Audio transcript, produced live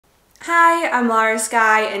Hi, I'm Lara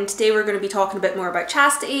Sky and today we're going to be talking a bit more about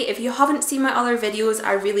chastity. If you haven't seen my other videos,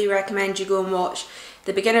 I really recommend you go and watch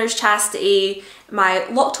the beginner's chastity, my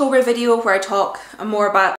Locktober video where I talk more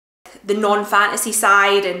about the non-fantasy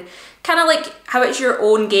side and kind of like how it's your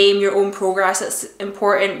own game, your own progress that's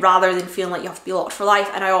important rather than feeling like you have to be locked for life.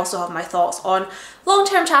 And I also have my thoughts on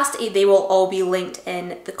long-term chastity. They will all be linked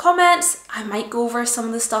in the comments. I might go over some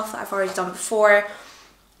of the stuff that I've already done before,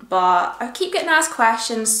 but I keep getting asked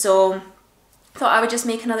questions, so thought I would just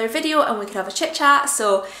make another video and we could have a chit chat.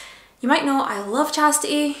 So you might know I love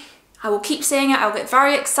chastity. I will keep saying it, I'll get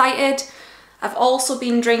very excited. I've also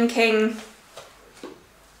been drinking,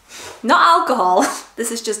 not alcohol,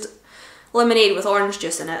 this is just lemonade with orange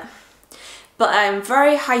juice in it, but I'm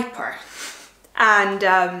very hyper and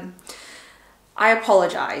I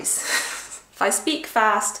apologise if I speak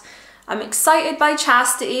fast. I'm excited by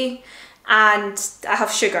chastity and I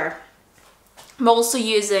have sugar. I'm also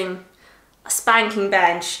using a spanking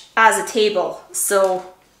bench as a table,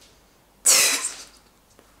 so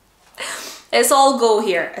it's all go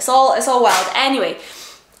here. It's all wild. Anyway,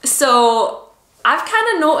 so I've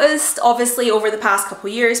kind of noticed, obviously, over the past couple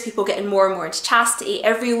of years, people getting more and more into chastity.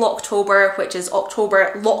 Every Locktober, which is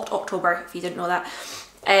October, Locked October, if you didn't know that,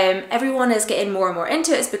 everyone is getting more and more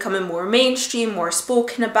into it. It's becoming more mainstream, more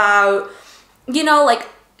spoken about. You know, like,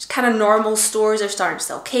 kind of normal stores are starting to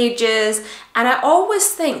sell cages, and I always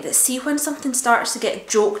think that, see, when something starts to get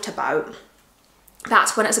joked about,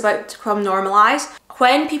 that's when it's about to become normalised.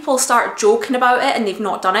 When people start joking about it and they've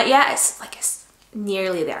not done it yet, it's like it's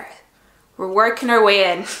nearly there. We're working our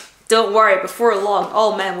way in. Don't worry, before long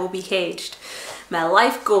all men will be caged. My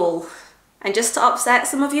life goal. And just to upset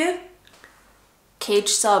some of you, cage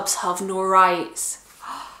subs have no rights.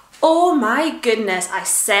 Oh my goodness, I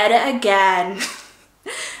said it again.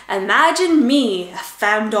 Imagine me, a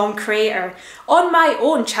femdom creator, on my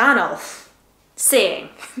own channel, saying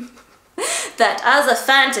that as a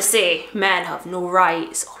fantasy, men have no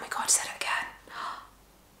rights. Oh my god, I said it again.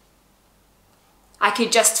 I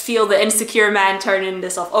could just feel the insecure man turning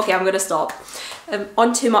this off. Okay, I'm gonna stop. I'm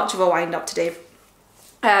on too much of a wind up today.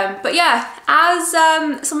 But yeah, as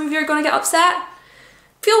some of you are gonna get upset,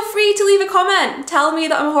 feel free to leave a comment. Tell me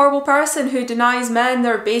that I'm a horrible person who denies men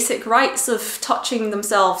their basic rights of touching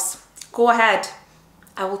themselves. Go ahead,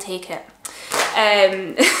 I will take it.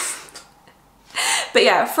 But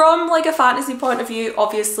yeah, from like a fantasy point of view,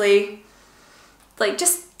 obviously, like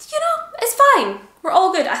just, you know, it's fine. We're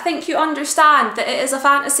all good. I think you understand that it is a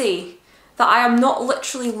fantasy, that I am not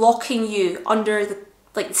literally locking you under the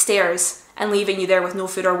the stairs and leaving you there with no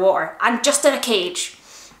food or water. I'm just in a cage.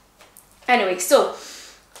 Anyway, so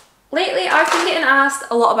lately I've been getting asked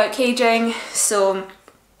a lot about caging, so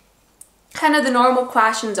kind of the normal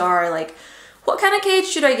questions are like, what kind of cage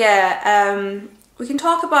should I get? We can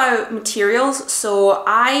talk about materials. So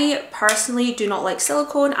I personally do not like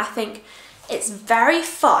silicone. I think it's very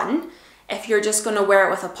fun if you're just going to wear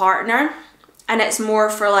it with a partner, and it's more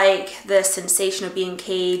for like the sensation of being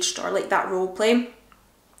caged or like that role play.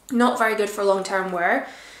 Not very good for long-term wear.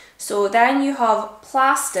 So then you have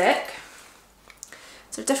plastic.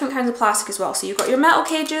 So different kinds of plastic as well. So you've got your metal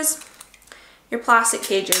cages, your plastic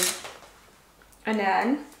cages, and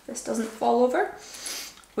then, this doesn't fall over,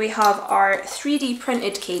 we have our 3D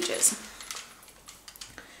printed cages.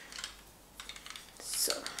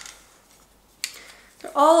 So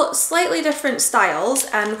they're all slightly different styles,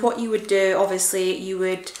 and what you would do, obviously, you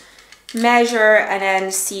would measure and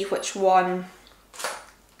then see which one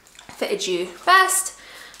fitted you best.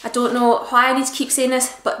 I don't know why I need to keep saying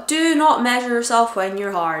this, but do not measure yourself when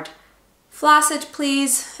you're hard. Flaccid,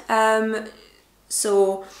 please.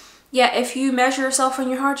 So yeah, if you measure yourself when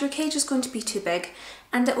you're hard, your cage is going to be too big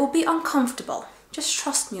and it will be uncomfortable. Just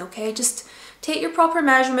trust me, okay? Just take your proper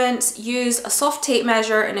measurements, use a soft tape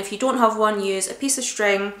measure, and if you don't have one, use a piece of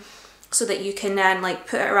string so that you can then like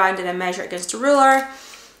put it around and then measure it against a ruler.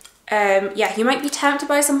 Yeah, you might be tempted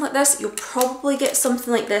by something like this. You'll probably get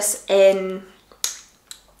something like this in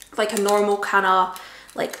like a normal kind of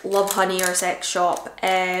like Love Honey or sex shop.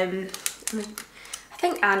 I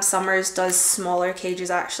think Ann Summers does smaller cages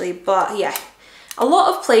actually, but yeah, a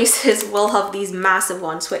lot of places will have these massive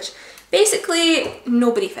ones which basically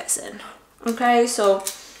nobody fits in. Okay, so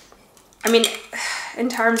I mean, in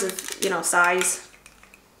terms of, you know, size,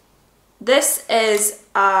 this is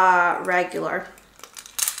a regular,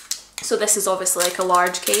 so this is obviously like a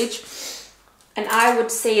large cage, and I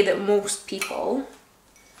would say that most people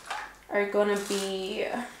are gonna be,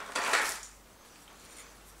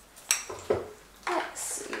 let's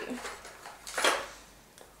see,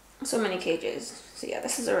 so many cages. So yeah,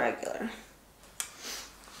 this is a regular.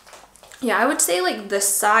 yeah, I would say like this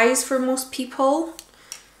size for most people.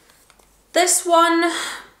 This one,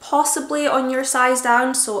 possibly on your size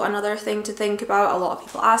down. So another thing to think about, a lot of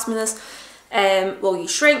people ask me this, will you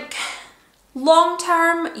shrink? Long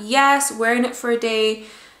term, yes. Wearing it for a day,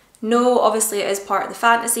 no. Obviously it is part of the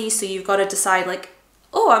fantasy, so you've got to decide like,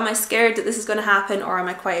 oh, am I scared that this is going to happen, or am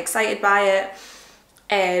I quite excited by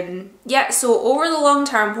it? Yeah, so over the long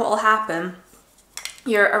term, what will happen,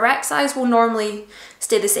 your erect size will normally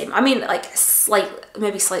stay the same. I mean, like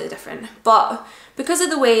maybe slightly different, but because of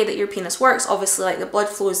the way that your penis works, obviously like the blood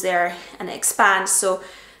flows there and it expands, so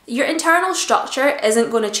your internal structure isn't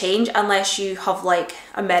going to change unless you have like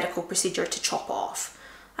a medical procedure to chop off.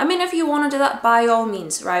 I mean, if you want to do that, by all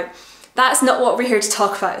means, right? That's not what we're here to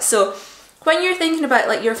talk about. So when you're thinking about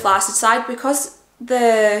like your flaccid side, because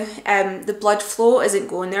the blood flow isn't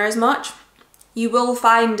going there as much, you will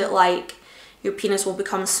find that like your penis will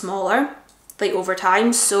become smaller like over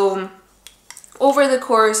time. So over the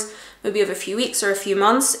course maybe of a few weeks or a few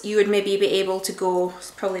months, you would maybe be able to go, it's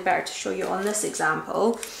probably better to show you on this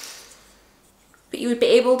example, but you would be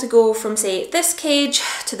able to go from say this cage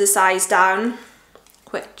to the size down,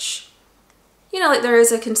 which, you know, like there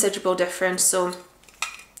is a considerable difference. So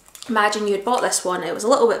imagine you had bought this one, it was a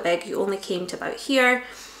little bit big, you only came to about here,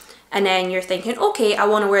 and then you're thinking, okay, I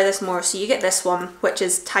want to wear this more, so you get this one, which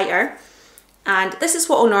is tighter. And this is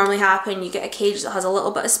what will normally happen, you get a cage that has a little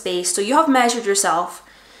bit of space, so you have measured yourself,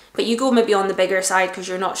 but you go maybe on the bigger side because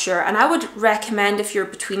you're not sure. And I would recommend, if you're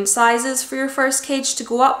between sizes for your first cage, to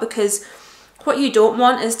go up, because what you don't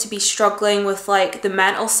want is to be struggling with like the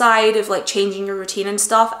mental side of like changing your routine and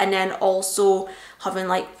stuff, and then also having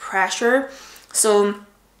like pressure. So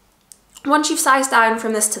once you've sized down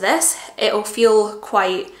from this to this, it'll feel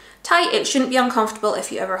quite tight. It shouldn't be uncomfortable.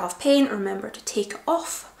 If you ever have pain, remember to take it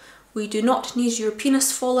off. We do not need your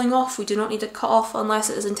penis falling off. We do not need to cut off unless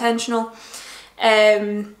it is intentional.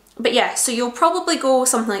 But yeah, so you'll probably go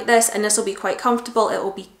something like this, and this will be quite comfortable. It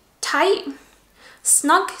will be tight,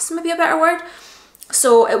 snug is maybe a better word.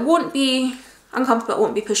 So it won't be uncomfortable, it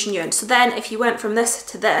won't be pushing you in. So then if you went from this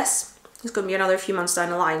to this, it's going to be another few months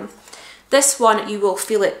down the line, this one you will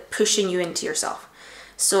feel it pushing you into yourself.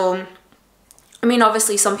 So I mean,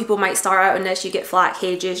 obviously some people might start out in this, you get flat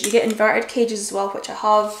cages, you get inverted cages as well, which I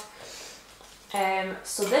have.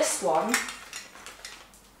 So this one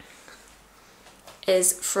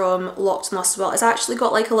is from Locktober as well. It's actually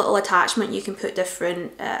got like a little attachment, you can put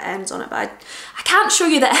different ends on it, but I can't show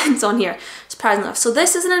you the ends on here, surprisingly enough. So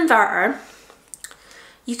this is an inverter.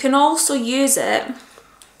 You can also use it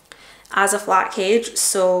as a flat cage.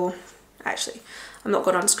 So actually, I'm not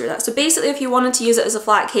going to unscrew that. So basically, if you wanted to use it as a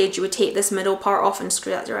flat cage, you would take this middle part off and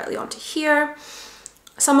screw that directly onto here.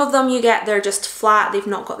 Some of them you get, they're just flat, they've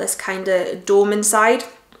not got this kind of dome inside.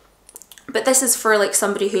 But this is for like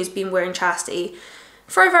somebody who's been wearing chastity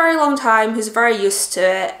for a very long time, who's very used to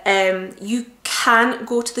it. You can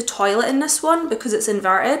go to the toilet in this one because it's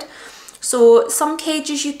inverted. So some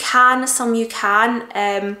cages you can, some you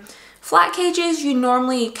can. Flat cages you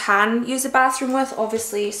normally can use the bathroom with.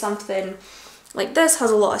 Obviously something like this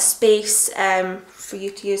has a lot of space for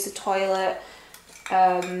you to use the toilet.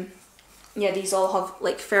 Yeah, these all have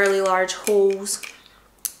like fairly large holes.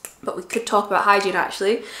 But we could talk about hygiene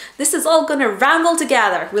actually. This is all gonna ramble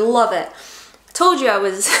together. We love it. I told you I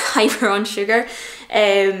was hyper on sugar.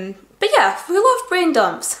 But yeah, we love brain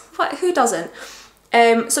dumps. Who doesn't?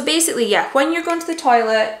 So basically, yeah, when you're going to the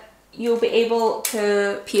toilet, you'll be able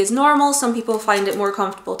to pee as normal. Some people find it more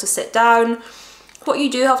comfortable to sit down. What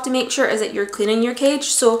you do have to make sure is that you're cleaning your cage.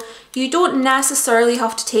 So you don't necessarily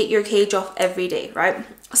have to take your cage off every day, right?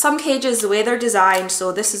 Some cages, the way they're designed,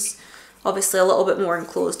 so this is obviously a little bit more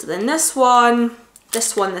enclosed than this one.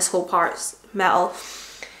 This whole part's metal.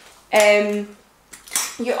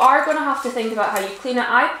 You are going to have to think about how you clean it.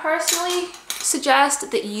 I personally suggest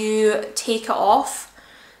that you take it off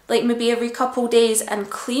like maybe every couple days and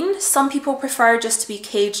clean. Some people prefer just to be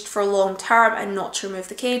caged for long term and not to remove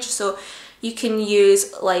the cage. So you can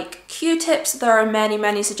use like Q-tips. There are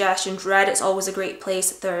many suggestions. Reddit's always a great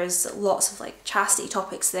place. There's lots of like chastity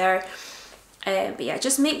topics there. But yeah,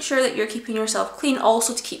 just make sure that you're keeping yourself clean.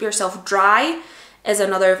 Also, to keep yourself dry is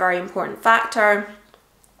another very important factor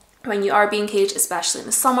when you are being caged, especially in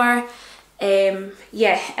the summer.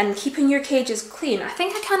 Yeah, and keeping your cages clean. I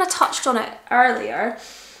think I kind of touched on it earlier.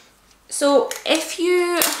 So if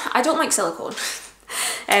you, I don't like silicone.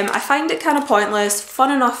 I find it kind of pointless,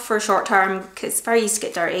 fun enough for short term because it's very easy to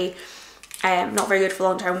get dirty. Not very good for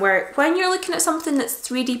long term wear. When you're looking at something that's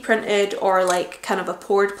 3D printed or like kind of a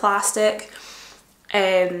poured plastic,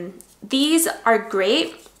 these are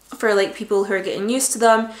great for like people who are getting used to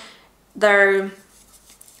them. They're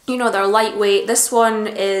you know, they're lightweight. This one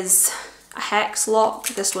is a hex lock,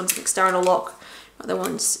 this one's an external lock. Other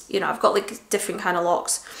ones, you know, I've got like different kind of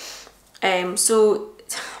locks. So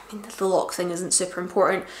I mean, the lock thing isn't super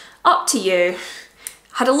important. Up to you.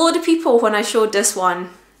 Had a load of people when I showed this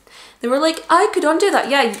one. They were like, I could undo that.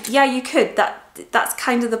 Yeah, you could. That's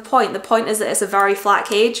kind of the point. The point is that it's a very flat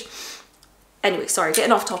cage. Anyway, sorry,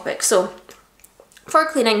 getting off topic. So for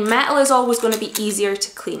cleaning, metal is always going to be easier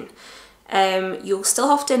to clean. You'll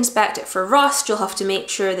still have to inspect it for rust. You'll have to make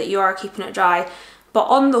sure that you are keeping it dry. But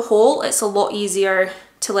on the whole, it's a lot easier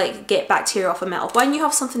to like get bacteria off of metal. When you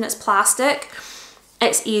have something that's plastic,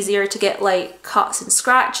 it's easier to get like cuts and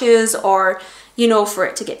scratches, or, you know, for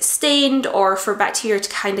it to get stained, or for bacteria to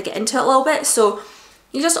kind of get into it a little bit. So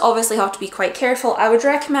you just obviously have to be quite careful. I would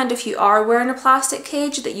recommend, if you are wearing a plastic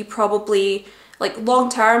cage, that you probably, like long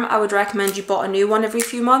term, I would recommend you bought a new one every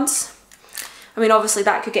few months. I mean, obviously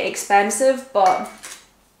that could get expensive, but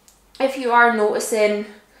if you are noticing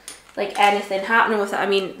like anything happening with it, I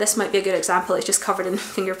mean, this might be a good example, it's just covered in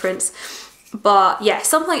fingerprints, but yeah,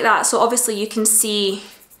 something like that. So obviously you can see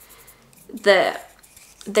that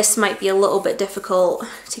this might be a little bit difficult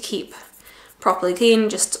to keep properly clean,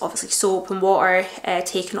 just obviously soap and water,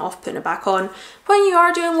 taking it off, putting it back on. When you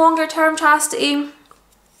are doing longer term chastity,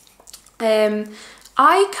 I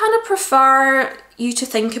kind of prefer you to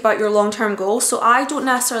think about your long-term goals. So I don't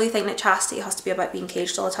necessarily think that chastity has to be about being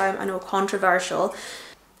caged all the time. I know, controversial.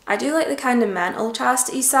 I do like the kind of mental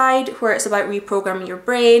chastity side, where it's about reprogramming your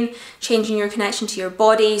brain, changing your connection to your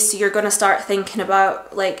body. So you're going to start thinking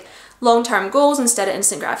about like long-term goals instead of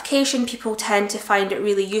instant gratification. People tend to find it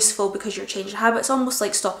really useful because you're changing habits, almost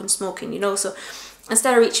like stopping smoking, you know. So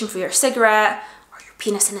instead of reaching for your cigarette, or your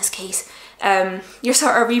penis in this case, you're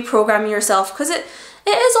sort of reprogramming yourself, because it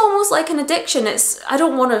is almost like an addiction. I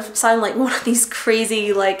don't want to sound like one of these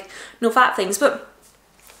crazy like no fat things, but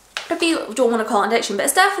maybe you don't want to call it addiction, but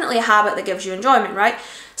it's definitely a habit that gives you enjoyment, right?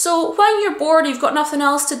 So when you're bored, you've got nothing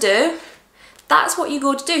else to do, that's what you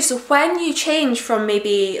go to do. So when you change from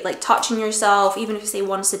maybe like touching yourself, even if you say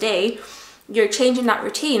once a day, you're changing that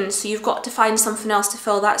routine. So you've got to find something else to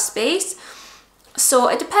fill that space. So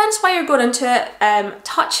it depends why you're going into it.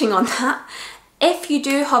 Touching on that, if you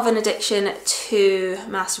do have an addiction to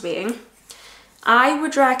masturbating, I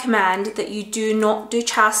would recommend that you do not do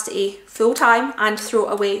chastity full time and throw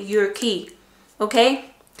away your key, okay?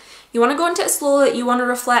 You want to go into it slowly, you want to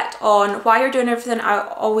reflect on why you're doing everything. I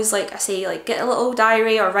always I say, like, get a little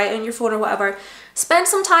diary or write on your phone or whatever. Spend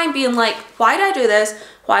some time being like, why did I do this?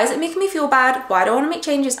 Why is it making me feel bad? Why do I want to make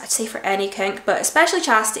changes? I'd say for any kink, but especially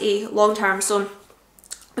chastity, long term. So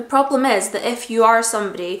the problem is that if you are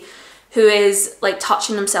somebody who is like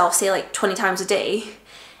touching themselves, say like 20 times a day,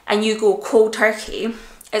 and you go cold turkey,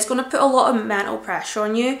 it's going to put a lot of mental pressure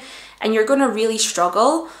on you and you're going to really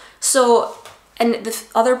struggle. So, and the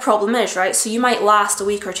other problem is, right, so you might last a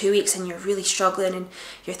week or 2 weeks and you're really struggling and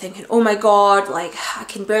you're thinking, oh my God, like I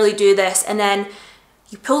can barely do this. And then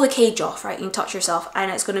you pull the cage off, right, and you touch yourself,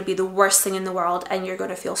 and it's going to be the worst thing in the world, and you're going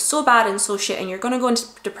to feel so bad and so shit, and you're going to go into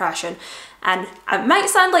depression. And it might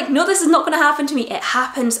sound like, no, this is not going to happen to me. It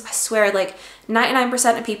happens, I swear, like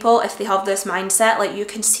 99% of people, if they have this mindset, like you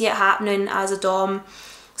can see it happening as a dom.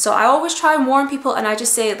 So I always try and warn people, and I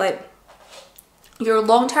just say, like, your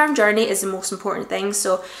long-term journey is the most important thing.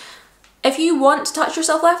 So if you want to touch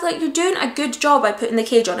yourself left, like, you're doing a good job by putting the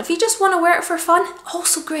cage on. If you just want to wear it for fun,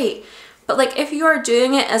 also great. But like, if you are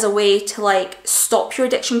doing it as a way to like stop your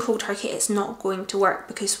addiction cold turkey, it's not going to work,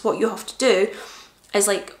 because what you have to do is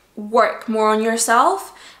like work more on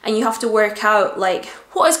yourself, and you have to work out like,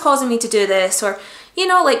 what is causing me to do this, or, you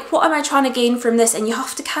know, like, what am I trying to gain from this? And you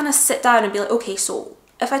have to kind of sit down and be like, okay, so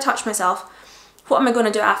if I touch myself, what am I going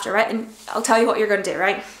to do after, right? And I'll tell you what you're going to do,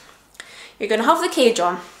 right? You're going to have the cage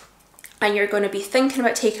on and you're going to be thinking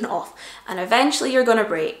about taking it off, and eventually you're going to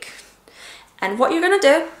break. And what you're going to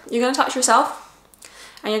do, you're going to touch yourself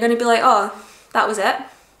and you're going to be like, oh, that was it. And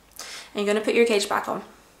you're going to put your cage back on.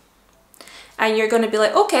 And you're going to be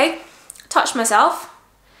like, okay, touch myself.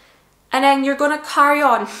 And then you're going to carry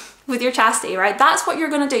on with your chastity, right? That's what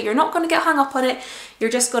you're going to do. You're not going to get hung up on it.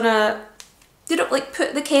 You're just going to, you know, like,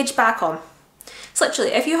 put the cage back on. It's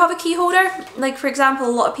literally, if you have a key holder, like for example,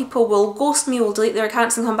 a lot of people will ghost me, will delete their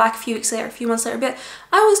accounts and come back a few weeks later, a few months later, but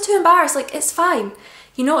I was too embarrassed. Like, it's fine.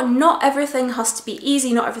 You know, not everything has to be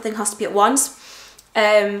easy, not everything has to be at once.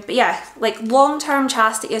 But yeah, like, long-term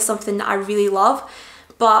chastity is something that I really love,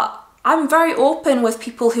 but I'm very open with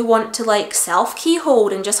people who want to like self-key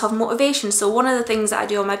hold and just have motivation. So one of the things that I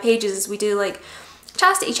do on my pages is we do like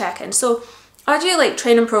chastity check-in. So I do like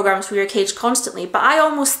training programs for your cage constantly, but I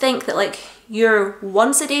almost think that like your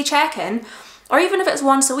once a day check-in Or even if it's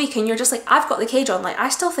once a week and you're just like, I've got the cage on, like I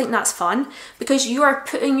still think that's fun because you are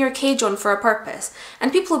putting your cage on for a purpose.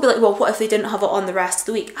 And people will be like, well, what if they didn't have it on the rest of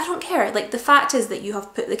the week? I don't care. Like the fact is that you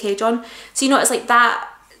have put the cage on. So, you know, it's like that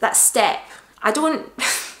step. I don't,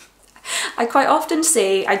 I quite often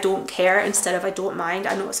say I don't care instead of I don't mind.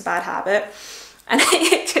 I know it's a bad habit and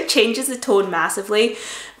it changes the tone massively,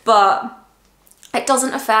 but it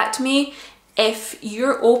doesn't affect me. If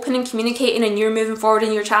you're open and communicating and you're moving forward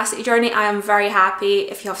in your chastity journey, I am very happy.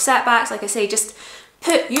 If you have setbacks, like I say, just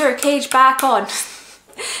put your cage back on.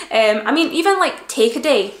 I mean, even like take a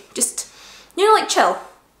day, just, you know, like chill.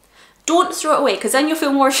 Don't throw it away because then you'll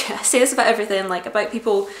feel more shit. I say this about everything, like about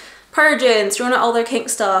people purging, throwing out all their kink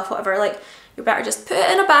stuff, whatever. Like, you're better just put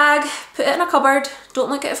it in a bag, put it in a cupboard, don't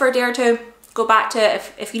look at it for a day or two, go back to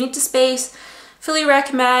it if you need to space. Fully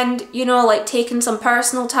recommend, you know, like taking some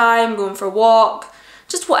personal time, going for a walk,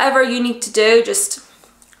 just whatever you need to do, just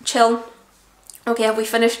chill. Okay, have we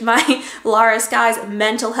finished my Lara Sky's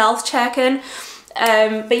mental health check-in?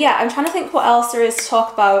 But yeah, I'm trying to think what else there is to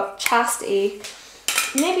talk about chastity.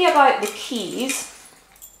 Maybe about the keys.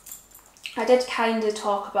 I did kind of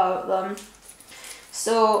talk about them.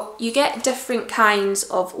 So you get different kinds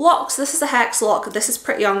of locks. This is a hex lock. This is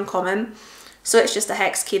pretty uncommon. So it's just a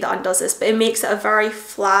hex key that undoes this, but it makes it a very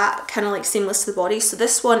flat, kind of like seamless to the body. So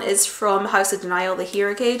this one is from House of Denial, the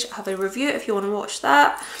Hero Cage. I have a review if you want to watch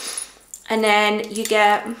that. And then you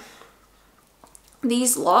get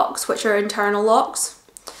these locks, which are internal locks.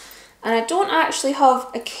 And I don't actually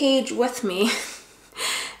have a cage with me.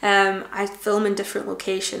 I film in different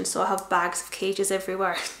locations, so I have bags of cages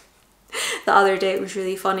everywhere. The other day it was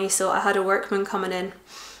really funny. So I had a workman coming in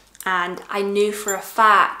and I knew for a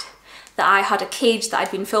fact that I had a cage that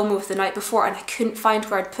I'd been filming with the night before and I couldn't find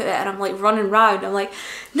where I'd put it, and I'm like running around. I'm like,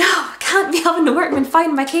 no, I can't be having the workman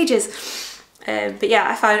find my cages. But yeah,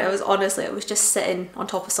 I found it was honestly, it was just sitting on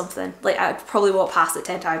top of something. Like I'd probably walk past it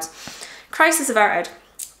 10 times. Crisis averted.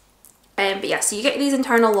 But yeah, so you get these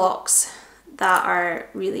internal locks that are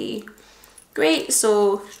really great.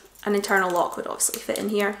 So an internal lock would obviously fit in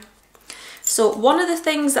here. So one of the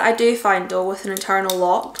things that I do find though with an internal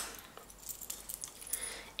lock,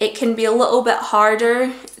 it can be a little bit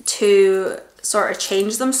harder to sort of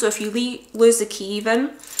change them. So if you lose the key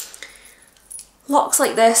even, locks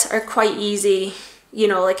like this are quite easy. You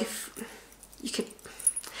know, like if you could,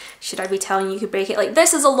 should I be telling you could break it? Like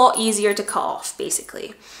this is a lot easier to cut off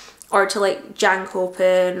basically, or to like jank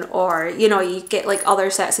open, or you know, you get like other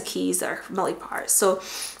sets of keys that are multi-parts. So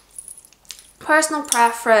personal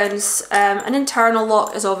preference, an internal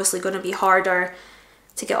lock is obviously going to be harder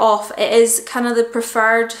to get off. It is kind of the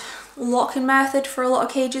preferred locking method for a lot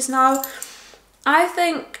of cages now. I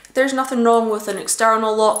think there's nothing wrong with an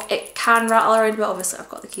external lock. It can rattle around, but obviously I've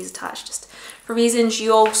got the keys attached just for reasons.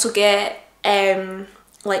 You also get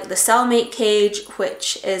like the Cellmate cage,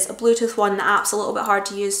 which is a Bluetooth one. The app's a little bit hard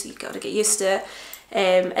to use, so you've got to get used to it.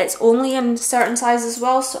 It's only in certain sizes as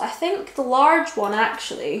well, so I think the large one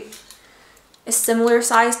actually is similar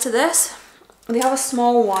size to this. They have a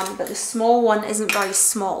small one, but the small one isn't very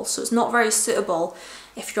small, so it's not very suitable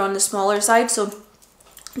if you're on the smaller side. So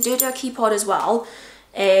I do a key pod as well.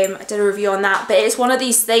 I did a review on that, but it's one of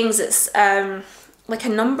these things that's like a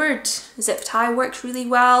numbered zip tie works really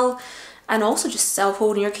well, and also just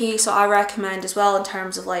self-holding your key. So I recommend as well in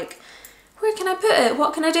terms of like, where can I put it?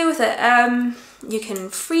 What can I do with it? You can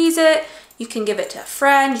freeze it, you can give it to a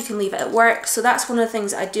friend, you can leave it at work. So that's one of the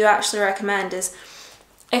things that I do actually recommend is,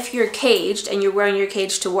 if you're caged and you're wearing your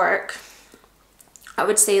cage to work, I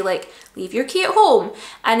would say like leave your key at home.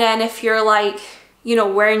 And then if you're like, you know,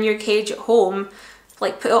 wearing your cage at home,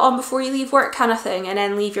 like put it on before you leave work kind of thing, and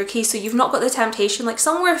then leave your key so you've not got the temptation, like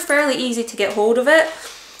somewhere fairly easy to get hold of it,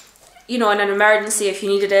 you know, in an emergency if you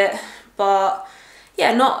needed it. But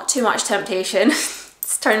yeah, not too much temptation.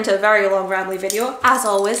 It's turned into a very long rambly video. As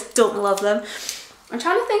always, don't love them. I'm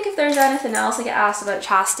trying to think if there's anything else I get asked about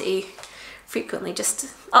chastity frequently,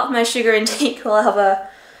 just up my sugar intake while I have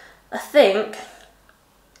a think.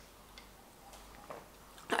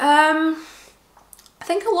 I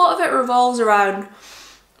think a lot of it revolves around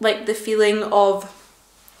like the feeling of,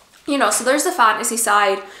 you know, so there's the fantasy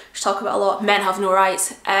side, which I talk about a lot. Men have no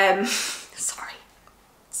rights. Sorry.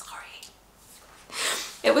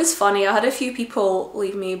 It was funny, I had a few people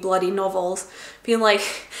leave me bloody novels being like,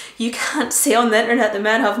 you can't say on the internet that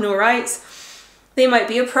men have no rights. They might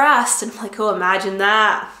be oppressed. And I'm like, oh, imagine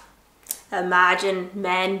that. Imagine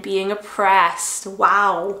men being oppressed.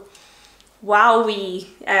 Wow. Wowee.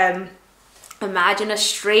 Imagine a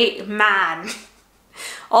straight man.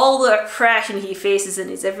 All the oppression he faces in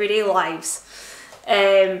his everyday lives.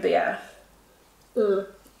 But yeah.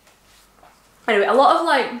 Anyway, a lot of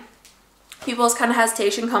like people's kind of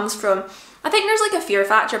hesitation comes from, I think there's like a fear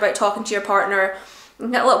factor about talking to your partner. You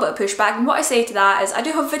can get a little bit of pushback, and what I say to that is, I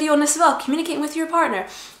do have a video on this as well, communicating with your partner.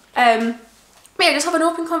 But yeah, just have an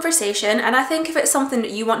open conversation, and I think if it's something that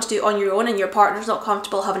you want to do on your own and your partner's not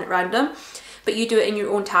comfortable having it around them, but you do it in your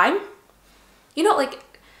own time, you know, like,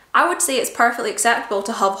 I would say it's perfectly acceptable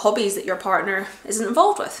to have hobbies that your partner isn't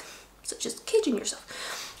involved with, such as caging yourself.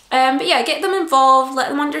 But yeah, get them involved, let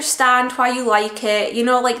them understand why you like it, you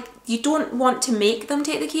know, like, you don't want to make them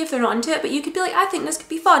take the key if they're not into it, but you could be like, I think this could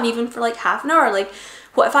be fun, even for like half an hour. Like,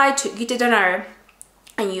 what if I took you to dinner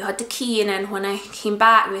and you had the key, and then when I came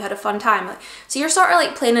back we had a fun time? Like, so you're sort of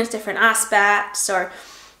like playing into different aspects, or,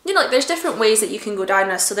 you know, like, there's different ways that you can go down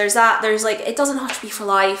this. So there's that, there's like, it doesn't have to be for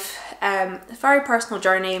life. A very personal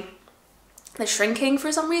journey. The shrinking,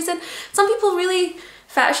 for some reason, some people really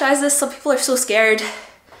fetishize this. Some people are so scared.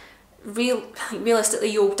 Realistically,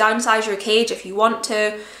 you'll downsize your cage if you want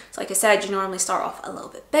to. So like I said, you normally start off a little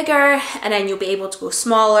bit bigger, and then you'll be able to go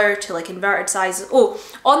smaller to like inverted sizes. Oh,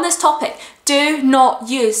 on this topic, do not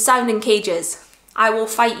use sounding cages. I will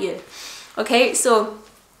fight you. Okay, so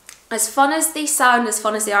as fun as they sound, as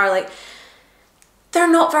fun as they are, like,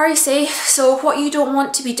 they're not very safe. So what you don't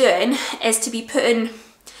want to be doing is to be putting,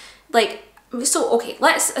 like, so okay,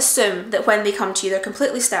 let's assume that when they come to you they're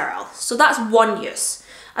completely sterile. So that's one use.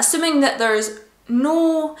 Assuming that there's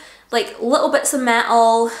no like little bits of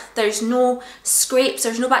metal, there's no scrapes,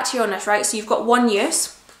 there's no bacteria on this, right? So you've got one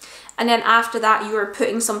use, and then after that you are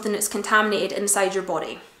putting something that's contaminated inside your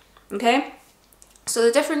body, okay? So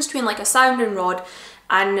the difference between like a sounding rod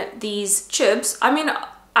and these tubes, I mean,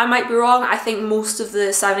 I might be wrong, I think most of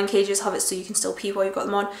the sounding cages have it so you can still pee while you've got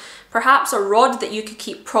them on. Perhaps a rod that you could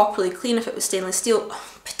keep properly clean if it was stainless steel,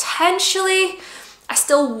 potentially. I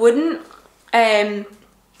still wouldn't.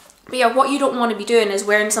 But yeah, what you don't want to be doing is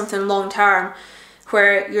wearing something long term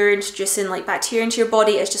where you're introducing like bacteria into your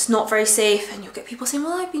body. It's just not very safe, and you'll get people saying,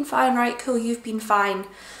 well, I've been fine, right, cool, you've been fine.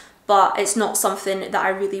 But it's not something that I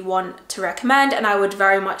really want to recommend, and I would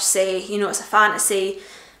very much say, you know, it's a fantasy,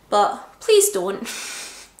 but please don't.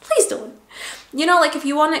 Please don't. You know, like, if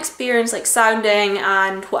you want to experience like sounding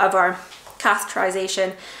and whatever,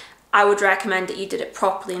 catheterization, I would recommend that you did it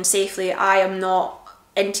properly and safely. I am not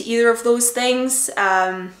into either of those things,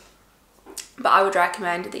 but I would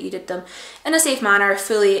recommend that you did them in a safe manner,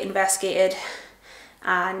 fully investigated,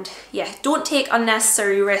 and yeah, don't take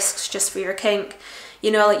unnecessary risks just for your kink.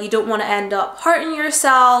 You know, like, you don't want to end up hurting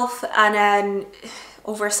yourself, and then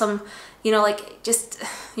over some, you know, like, just,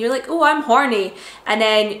 you're like, oh, I'm horny, and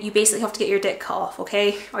then you basically have to get your dick cut off,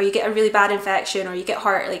 okay? Or you get a really bad infection, or you get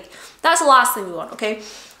hurt. Like, that's the last thing we want, okay?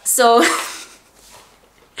 So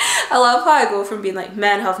I love how I go from being like,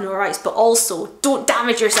 men have no rights, but also don't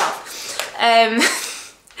damage yourself.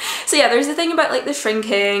 So yeah, there's the thing about like the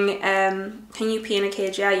shrinking. Can you pee in a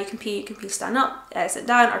cage? Yeah, you can pee stand up, sit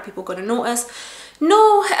down. Are people going to notice?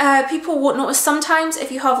 No, people won't notice. Sometimes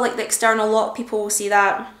if you have like the external lock, people will see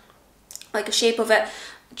that, like a shape of it.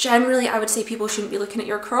 Generally, I would say people shouldn't be looking at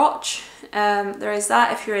your crotch. There is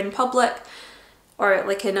that if you're in public, or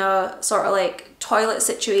like in a sort of like toilet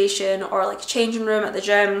situation, or like a changing room at the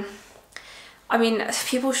gym. I mean,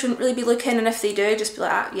 people shouldn't really be looking, and if they do, just be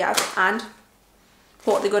like, ah, yeah, and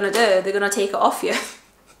what are they gonna do? They're gonna take it off you.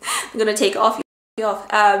 They're gonna take it off you.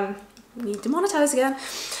 We demonetize again.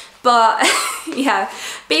 But yeah,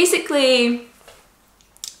 basically,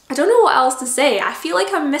 I don't know what else to say. I feel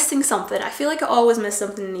like I'm missing something. I feel like I always miss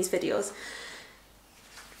something in these videos.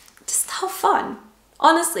 Just have fun.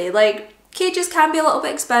 Honestly, like, cages can be a little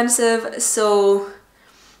bit expensive, so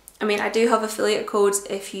I mean, I do have affiliate codes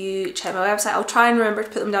if you check my website. I'll try and remember to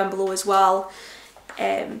put them down below as well.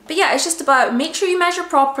 But yeah, it's just about, make sure you measure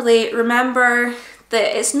properly. Remember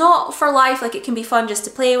that it's not for life. Like, it can be fun just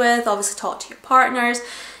to play with. Obviously talk to your partners.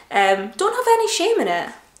 Don't have any shame in it.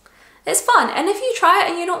 It's fun, and if you try it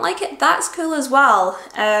and you don't like it, that's cool as well.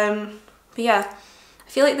 But yeah, I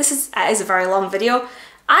feel like it is a very long video.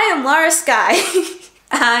 I am Lara Sky,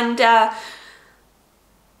 and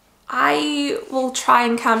I will try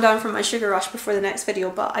and calm down from my sugar rush before the next video,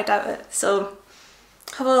 but I doubt it. So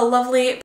have a lovely